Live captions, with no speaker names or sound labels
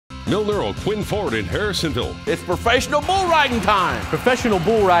Milner O'Quinn Ford in Harrisonville. It's professional bull riding time. Professional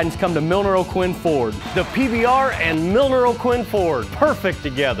bull ridings come to Milner O'Quinn Ford. The PBR and Milner O'Quinn Ford, perfect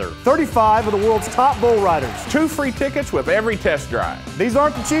together. 35 of the world's top bull riders. 2 free tickets with every test drive. These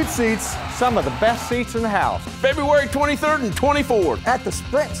aren't the cheap seats, some of the best seats in the house. February 23rd and 24th. At the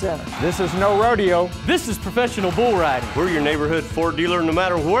Sprint Center. This is no rodeo. This is professional bull riding. We're your neighborhood Ford dealer no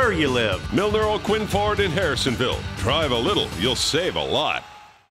matter where you live. Milner O'Quinn Ford in Harrisonville. Drive a little, you'll save a lot.